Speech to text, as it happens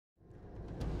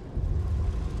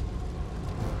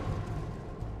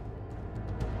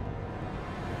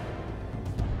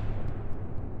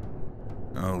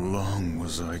How long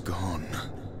was I gone?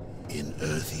 In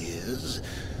Earth years,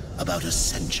 about a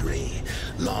century,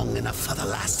 long enough for the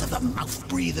last of the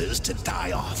mouth-breathers to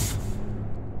die off.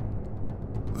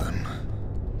 Then,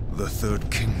 the Third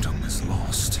Kingdom is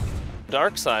lost.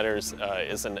 Darksiders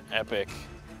is an epic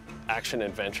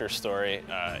action-adventure story.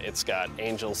 It's got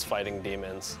angels fighting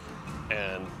demons,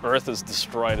 and Earth is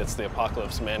destroyed. It's the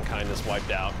apocalypse. Mankind is wiped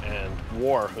out, and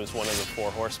War, who's one of the four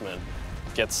horsemen,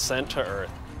 gets sent to Earth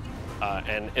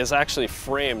and is actually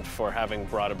framed for having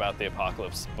brought about the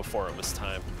apocalypse before it was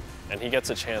time. And he gets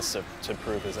a chance to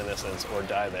prove his innocence or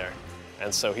die there.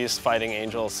 And so he's fighting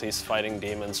angels, he's fighting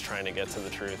demons, trying to get to the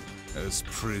truth. Has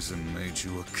prison made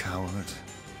you a coward?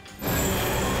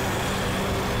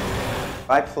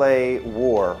 I play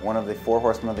War, one of the four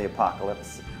horsemen of the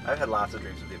apocalypse. I've had lots of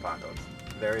dreams of the apocalypse.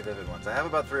 Very vivid ones. I have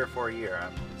about 3 or 4 a year.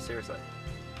 Seriously.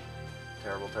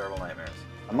 Terrible, terrible nightmares.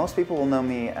 Most people will know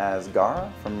me as Gaara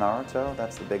from Naruto,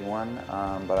 that's the big one,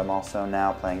 but I'm also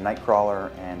now playing Nightcrawler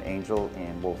and Angel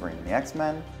in Wolverine and the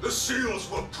X-Men. The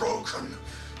seals were broken.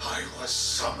 I was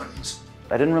summoned.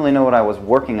 I didn't really know what I was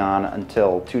working on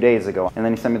until 2 days ago, and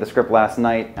then he sent me the script last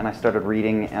night, and I started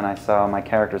reading, and I saw my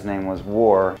character's name was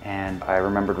War, and I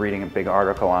remembered reading a big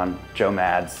article on Joe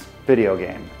Mad's video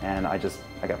game, and I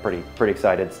got pretty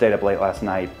excited. Stayed up late last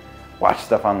night, watched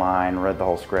stuff online, read the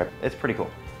whole script. It's pretty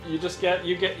cool. You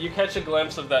catch a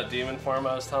glimpse of that demon form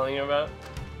I was telling you about,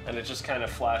 and it just kind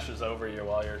of flashes over you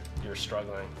while you're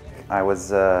struggling. I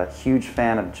was a huge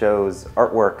fan of Joe's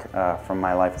artwork from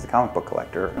my life as a comic book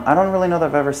collector. I don't really know that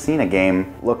I've ever seen a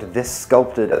game look this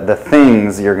sculpted. The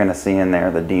things you're going to see in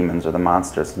there, the demons or the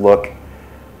monsters, look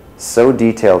so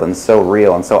detailed and so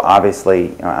real and so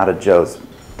obviously out of Joe's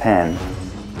pen.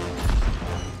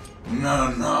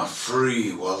 None are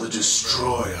free while the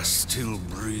Destroyer still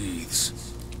breathes.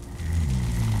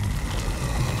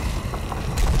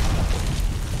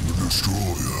 The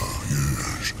Destroyer,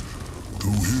 yes. To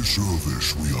his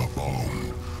service we are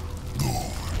bound,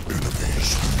 though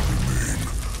enemies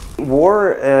will remain.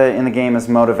 War in the game is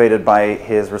motivated by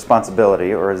his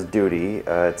responsibility or his duty.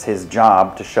 It's his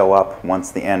job to show up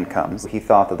once the end comes. He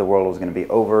thought that the world was going to be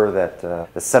over, that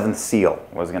the seventh seal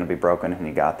was going to be broken, and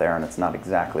he got there, and it's not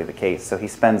exactly the case. So he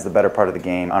spends the better part of the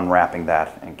game unwrapping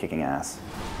that and kicking ass.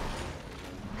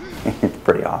 It's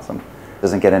pretty awesome.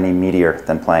 Doesn't get any meatier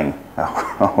than playing a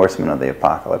Horseman of the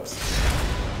Apocalypse.